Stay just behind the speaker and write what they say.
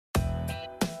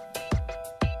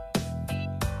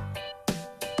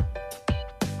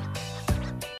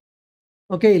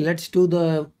Okay, let's do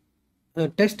the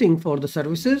testing for the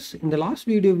services. In the last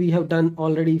video, we have done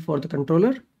already for the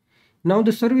controller. Now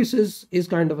the services is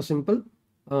kind of a simple.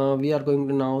 We are going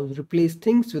to now replace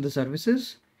things with the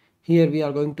services. Here we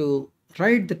are going to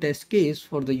write the test case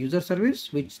for the user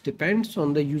service, which depends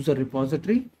on the user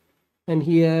repository. And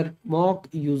here mock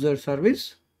user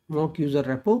service, mock user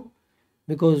repo,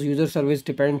 because user service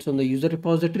depends on the user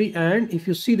repository. And if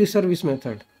you see the service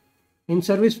method, in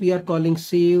service, we are calling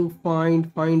save,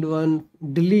 find one,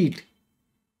 delete.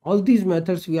 All these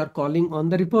methods we are calling on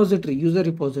the repository, user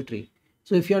repository.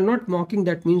 So if you are not mocking,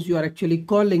 that means you are actually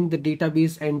calling the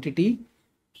database entity,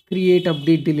 create,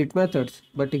 update, delete methods.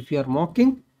 But if you are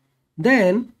mocking,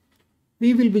 then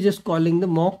we will be just calling the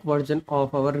mock version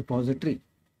of our repository.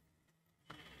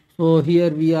 So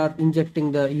here we are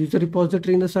injecting the user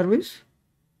repository in the service.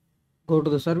 Go to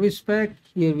the service spec.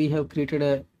 Here we have created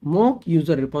a mock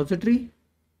user repository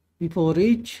before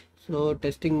each. So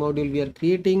testing module we are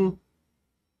creating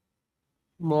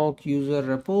mock user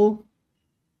repo.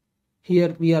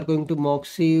 Here we are going to mock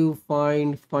save,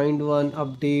 find one,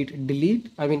 update,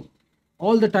 delete. I mean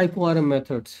all the TypeORM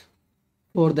methods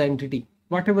for the entity,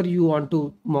 whatever you want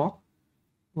to mock,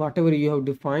 whatever you have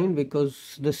defined,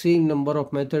 because the same number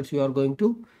of methods you are going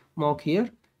to mock here.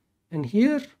 And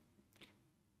here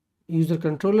user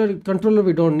controller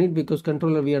we don't need, because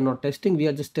controller we are not testing, we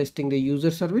are just testing the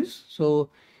user service. So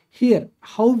here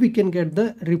how we can get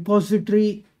the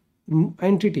repository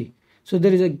entity. So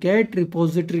there is a get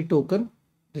repository token.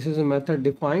 This is a method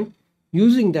defined.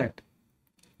 Using that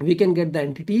we can get the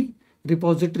entity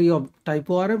repository of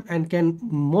TypeORM and can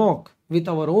mock with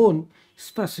our own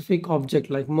specific object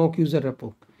like mock user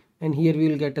repo. And here we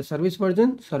will get a service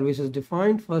version. Service is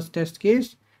defined, first test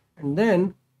case, and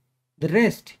then the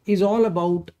rest is all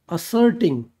about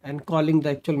asserting and calling the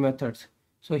actual methods.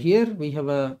 So here we have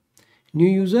a new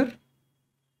user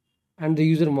and the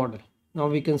user model. Now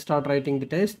we can start writing the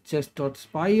test,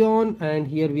 just.spy on, and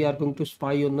here we are going to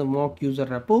spy on the mock user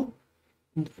repo.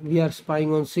 We are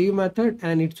spying on save method,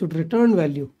 and it should return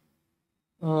value.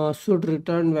 Mock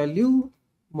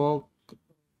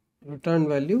return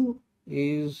value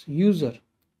is user.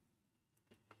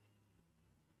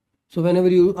 So whenever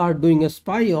you are doing a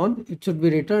spy on, it should be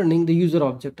returning the user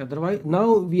object. Otherwise,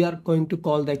 now we are going to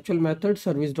call the actual method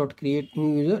service.create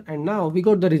new user, and now we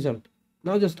got the result.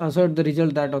 Now just assert the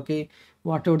result that okay,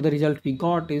 whatever the result we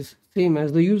got is same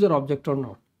as the user object or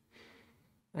not.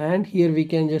 And here we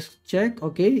can just check,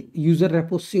 okay, user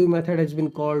repo save method has been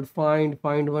called, find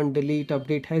one, delete,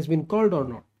 update has been called or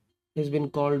not. Has been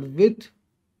called with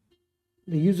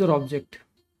the user object.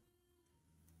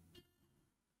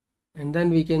 And then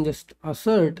we can just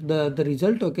assert the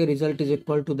result. Okay, result is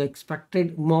equal to the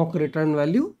expected mock return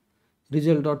value,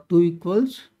 result.to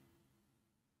equals.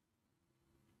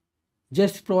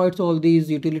 Just provides all these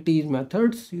utilities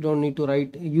methods. You don't need to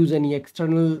use any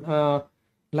external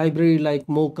library like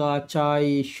mocha,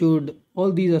 chai, should.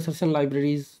 All these assertion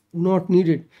libraries not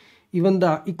needed. Even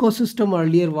the ecosystem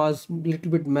earlier was a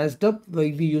little bit messed up. We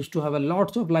used to have a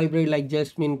lots of library like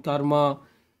Jasmine, Karma,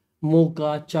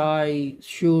 mocha, chai,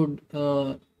 should.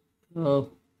 I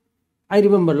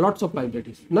remember lots of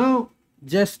libraries. Now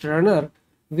Jest runner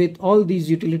with all these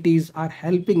utilities are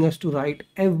helping us to write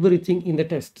everything in the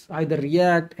tests, either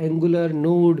React, Angular,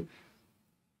 Node,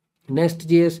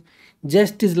 NestJS.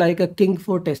 Jest is like a king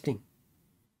for testing.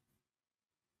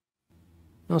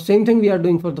 Now same thing we are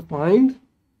doing for the find.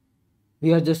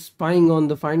 We are just spying on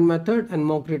the find method and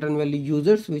mock return value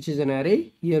users, which is an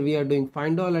array. Here we are doing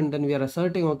find all, and then we are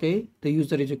asserting, okay, the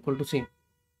user is equal to same.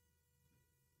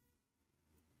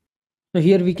 So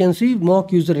here we can see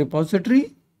mock user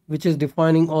repository, which is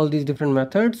defining all these different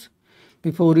methods.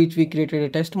 Before each we created a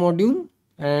test module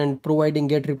and providing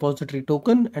get repository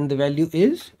token, and the value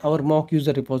is our mock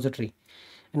user repository.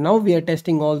 And now we are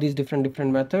testing all these different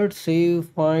methods, save,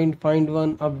 find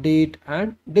one, update,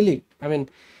 and delete. I mean,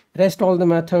 rest all the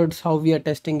methods how we are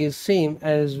testing is same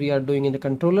as we are doing in the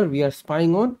controller. We are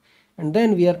spying on, and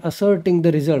then we are asserting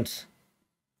the results.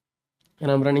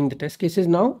 And I'm running the test cases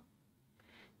now.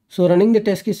 So running the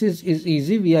test cases is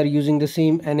easy. We are using the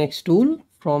same Knex tool.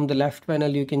 From the left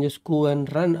panel, you can just go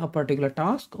and run a particular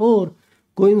task, or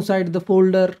go inside the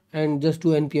folder and just do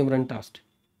npm run task.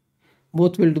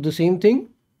 Both will do the same thing.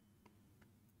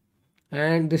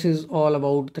 And this is all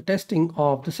about the testing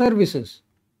of the services.